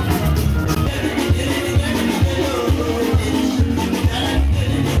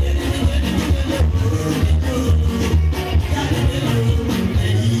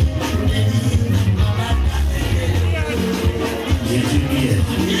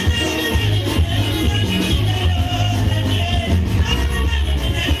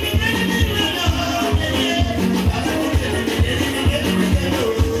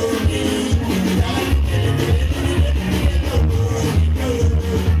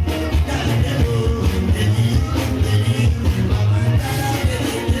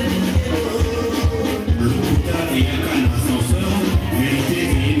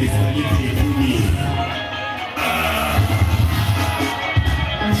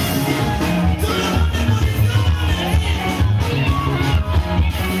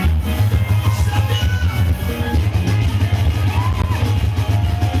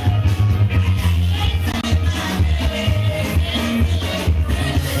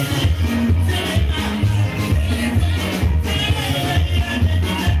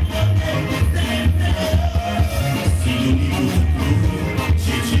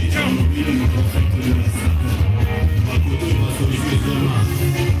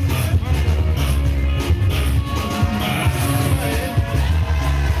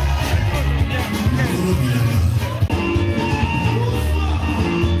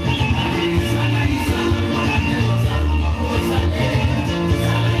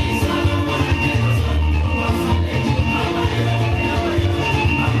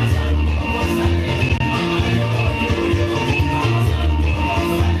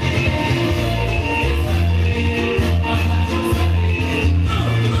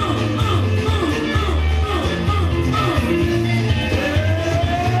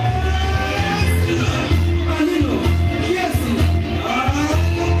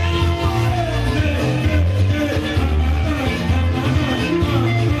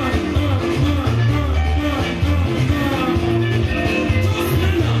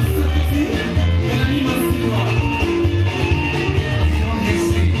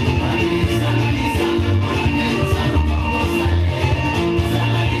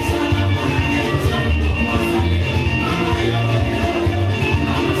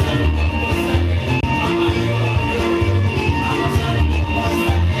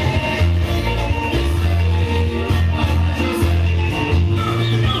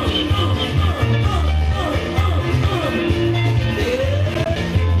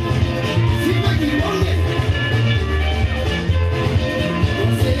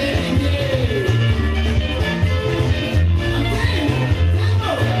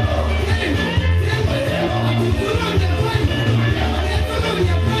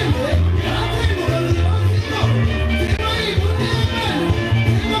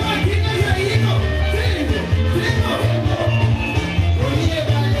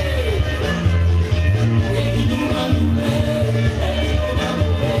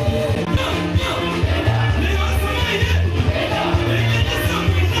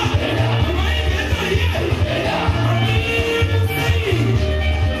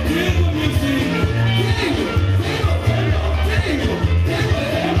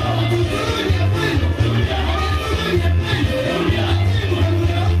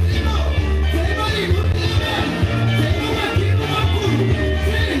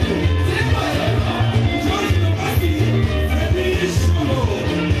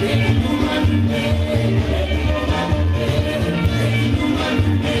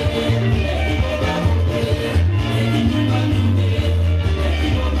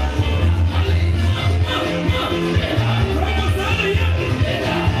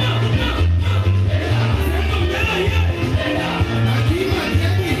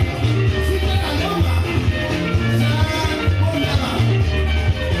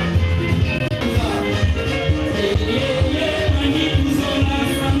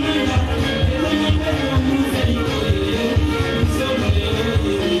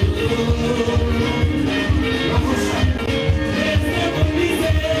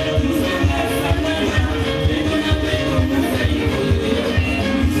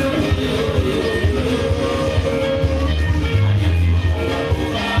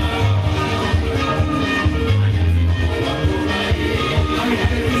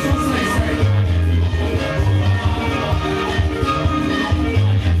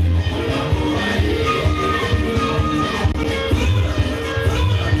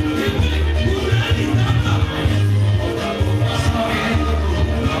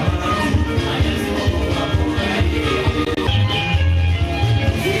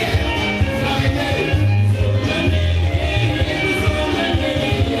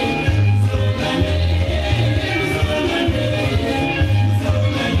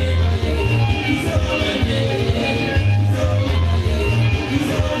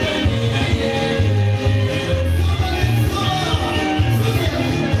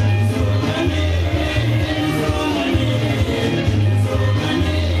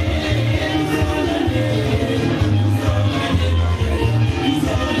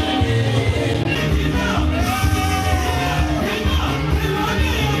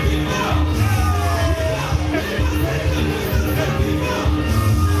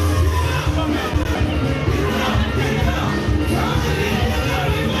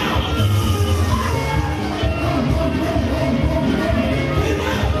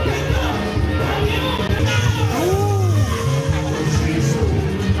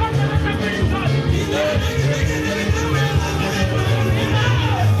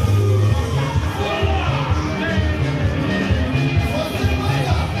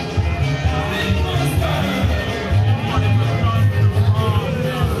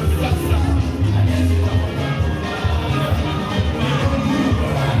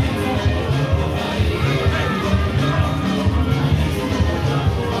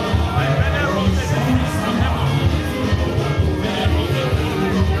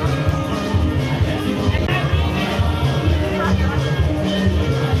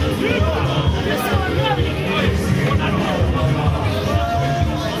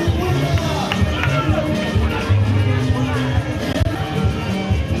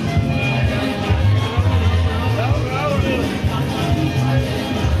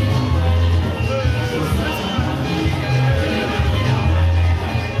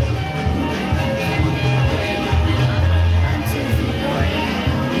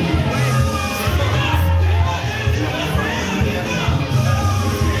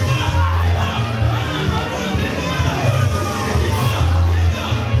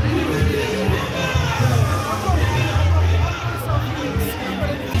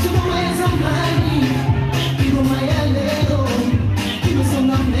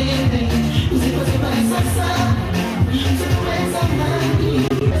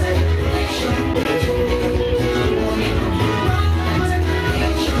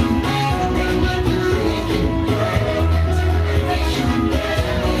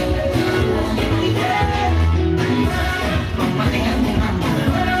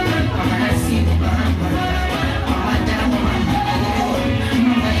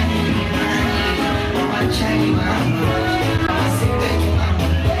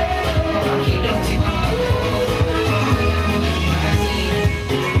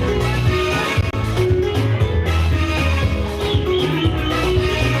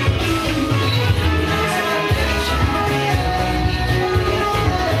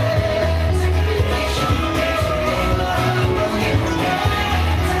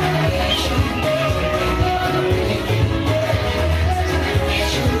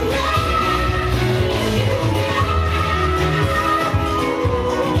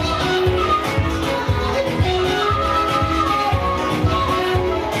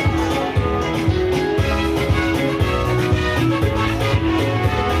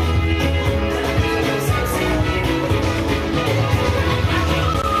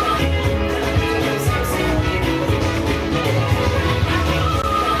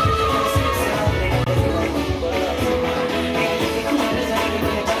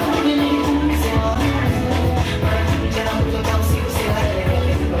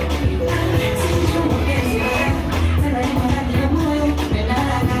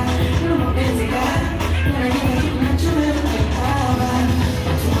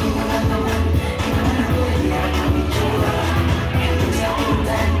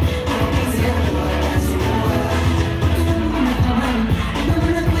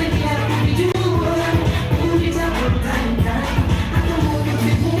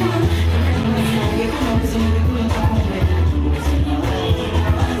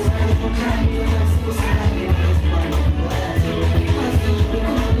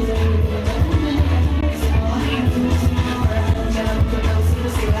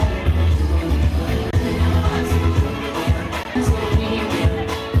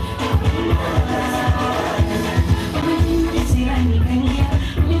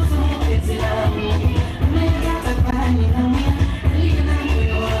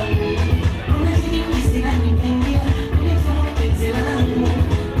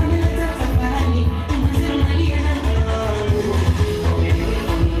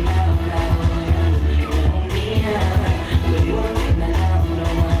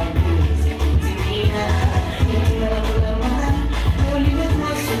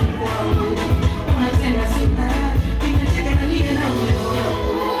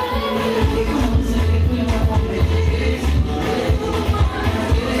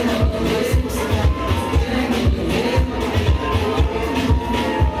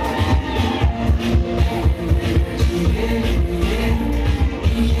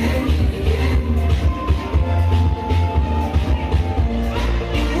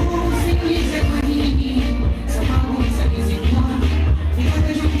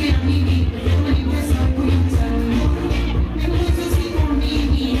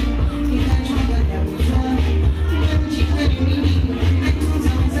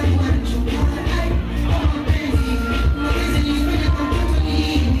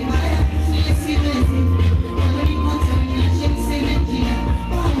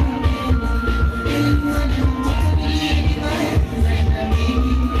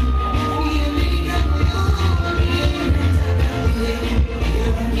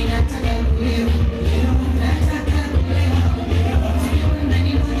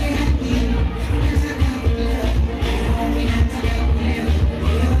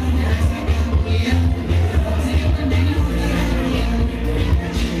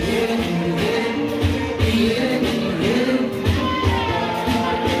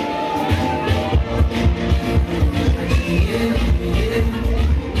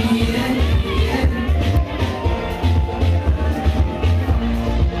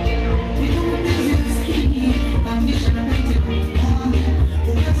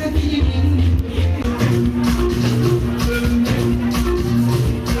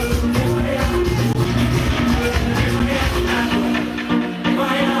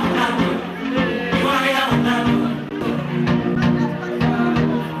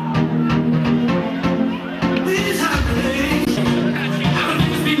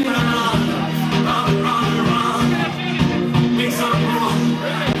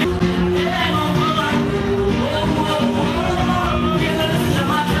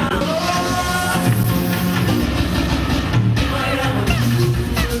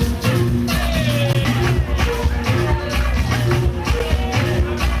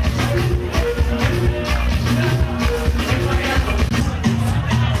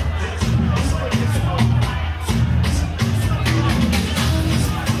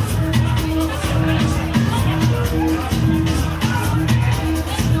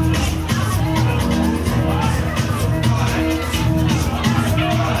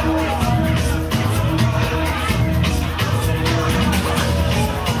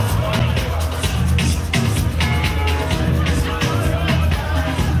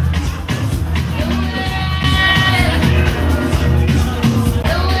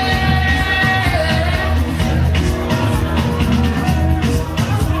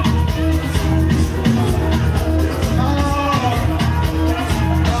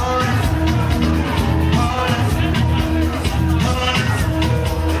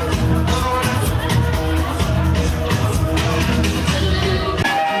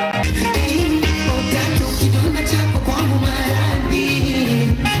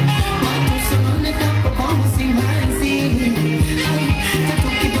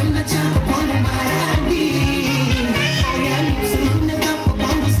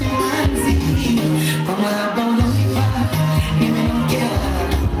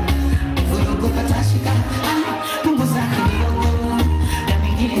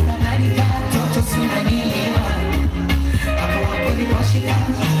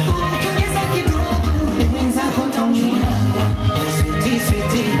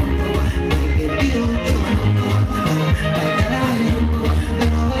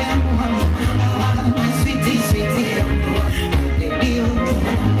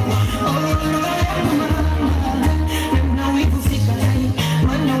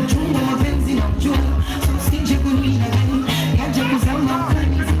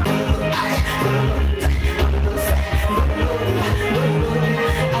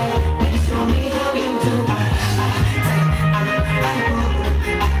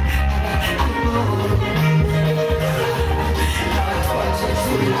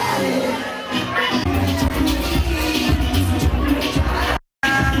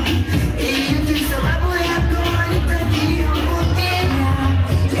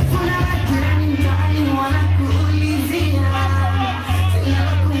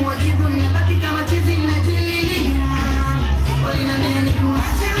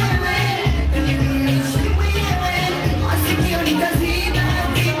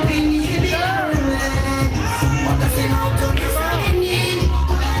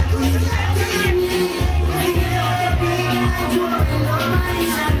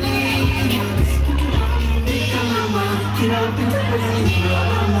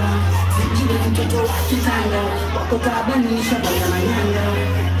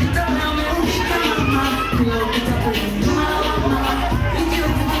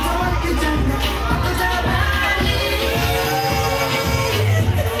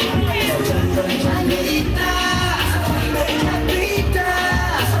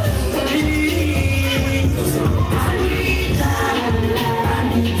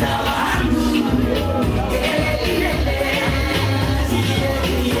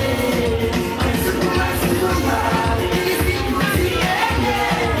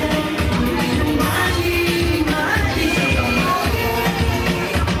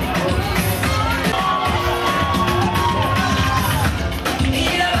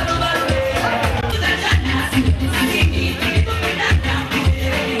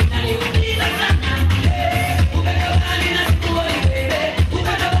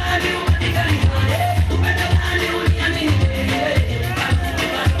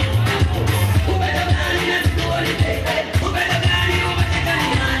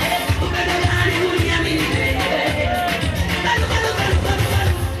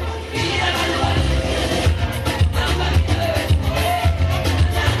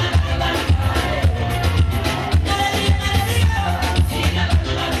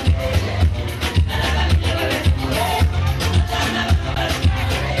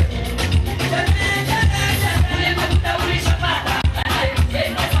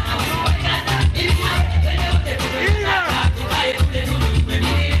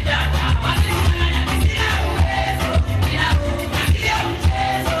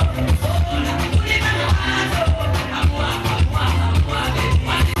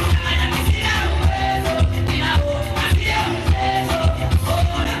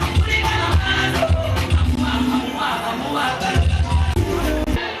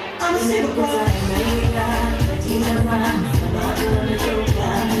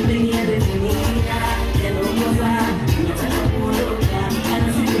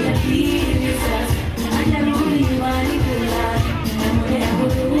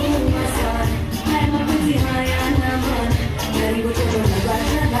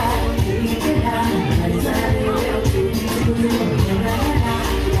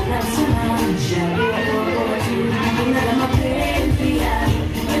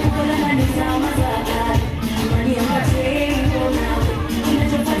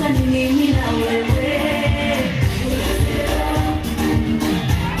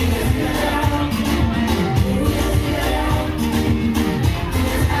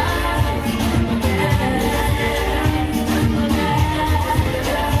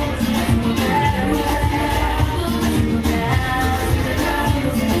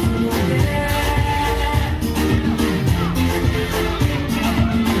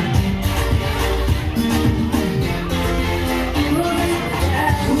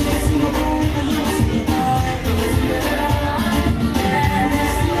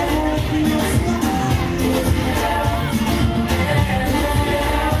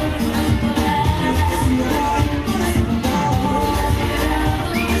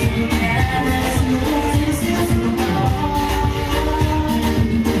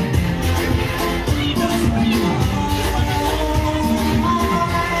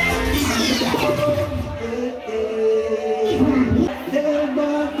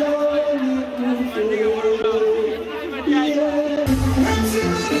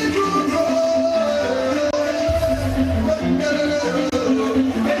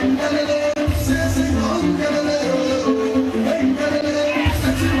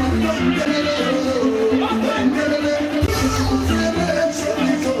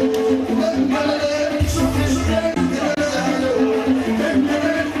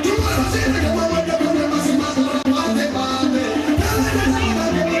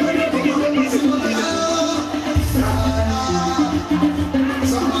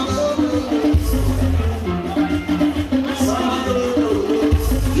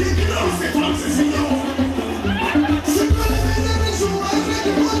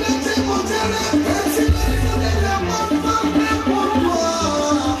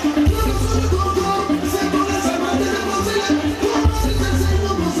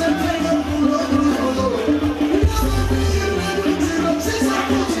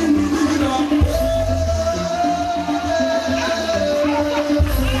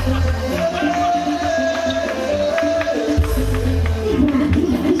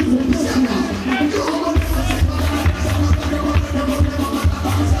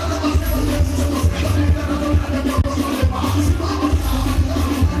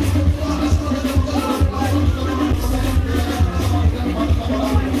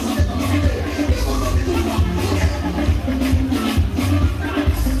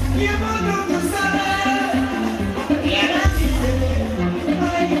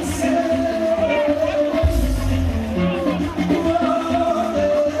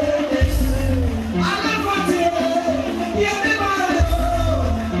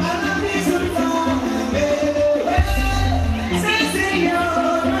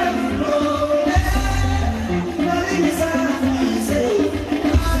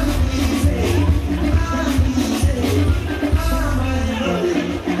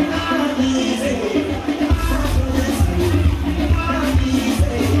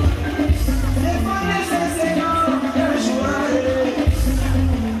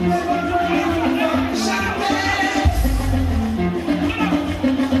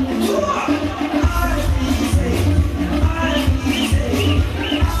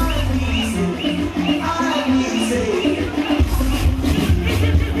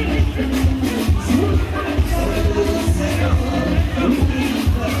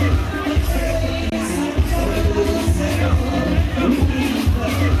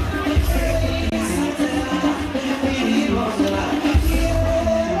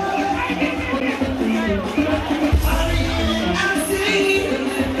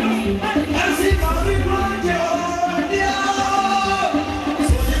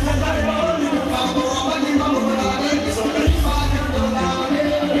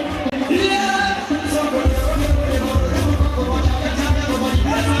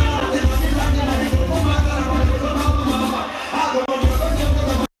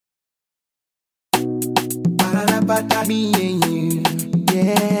Para-para-para, me and you.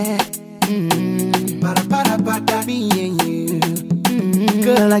 Yeah. Para-para-para, me and you.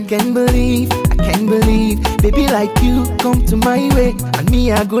 Girl, I can't believe, baby like you come to my way. And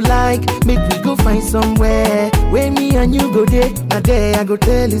me, I go like, make we go find somewhere where me and you go there. Now there I go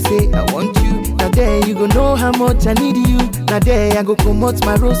tell you, say I want you. Now there you go know how much I need you. Now there I go come out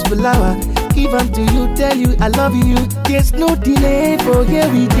my rose flower, give them to you, tell you I love you. There's no delay for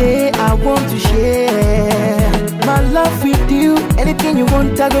every day. I want to share my love with you. Anything you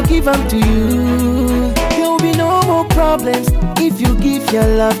want, I go give them to you. There'll be no more problems if you give your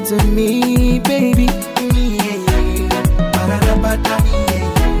love to me, baby. Me and you, para-para-para, me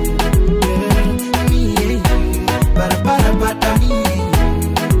and you, girl. Me and you, para-para-para, me and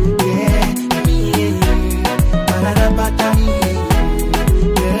you, yeah. Me and you, para-para-para, me and you,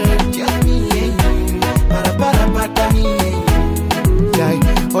 girl. Just me and you, para-para-para, me and you.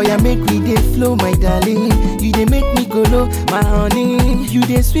 Yeah. Oh yeah, make me dey flow, my darling. You dey make me go low, my honey. You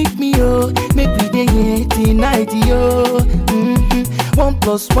dey sweet me, oh. Make me dey here tonight, yo. 1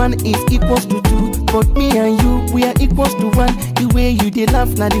 + 1 is equals to 2. But me and you, we are equals to 1. The way you dey laugh,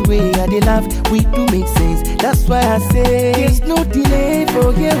 now the way I dey laugh, we do make sense. That's why I say there's no delay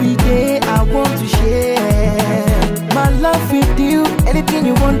for every day. I want to share my love with you. Anything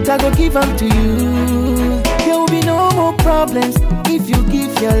you want, I go give them to you. There will be no more problems if you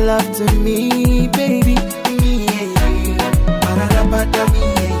give your love to me, baby. Me and you, para-para-para, me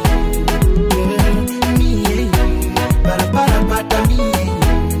and you, girl. Me and you, para-para-para, me and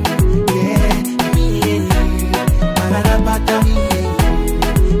you, yeah. Me and you, para-para-para, me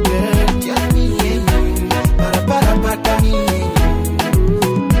and you, girl. Just me and you, para-para-para, me and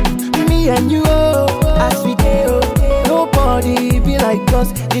you. Me and you, oh, as we go, nobody be like us.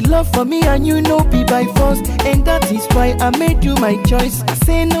 The love for me and you know be by force, and that is why I made you my choice. I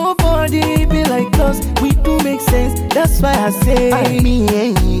say nobody be like us, we do make sense. That's why I say me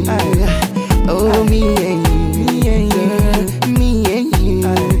and you, oh me and you, me and you, me and you,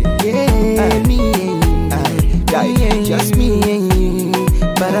 yeah, me and you, just me and you,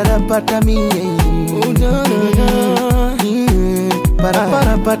 para-para-para, me and you, oh no no no,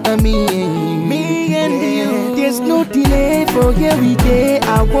 para-para-para, me and you, me and you. There's no delay for every day.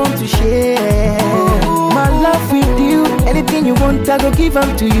 I want to share my love with you. Anything you want, I go give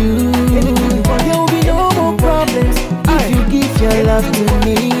them to you. There will be no more problems if you give your love to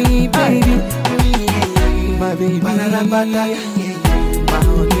me, baby. My baby, my honey,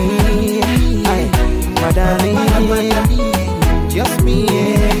 my darling. Just me,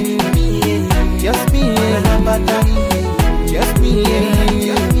 just me, just me,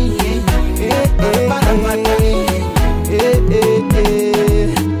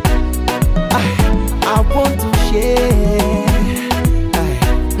 I want to share.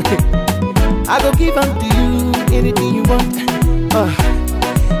 I go give unto you anything you want.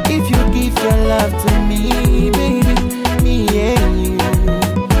 If you give your love to me, baby, me and you,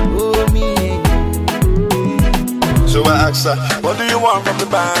 oh me and you. So I asked her, what do you want from the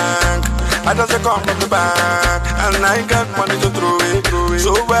bank? I just come from the bank, and I got money to throw it.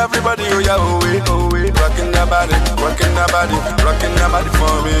 So everybody, oh yeah, oh it, rocking that body, rocking that body, rocking that body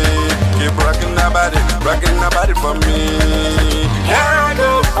for me. Keep rocking that body for me. Here I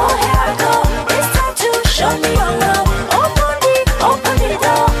go, oh here I go. It's time to show me your love. Open the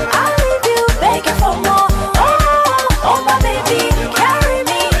door. I'll leave you begging for more. Oh my baby, carry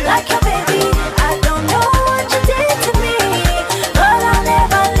me like your baby. I don't know what you did to me, but I'll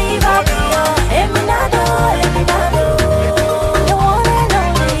never leave. I'll be your Eminado, Eminado, the one and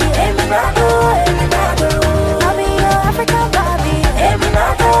only Eminado, Eminado. I'll be your African Barbie,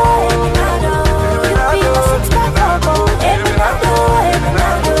 Eminado, Eminado. You'll be my six-pack bubble, Eminado,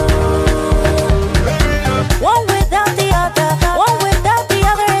 Eminado. One without the other, one without the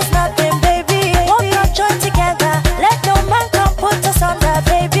other is nothing, baby. One not joined together, let no man come put us under,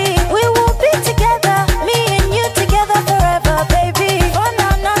 baby. We will be together, me and you together forever, baby. For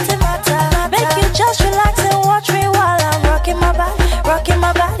now, nothing matter. Make you just relax and watch me while I'm rocking my body, rocking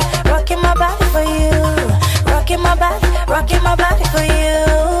my body, rocking my body for you. Rocking my body for you.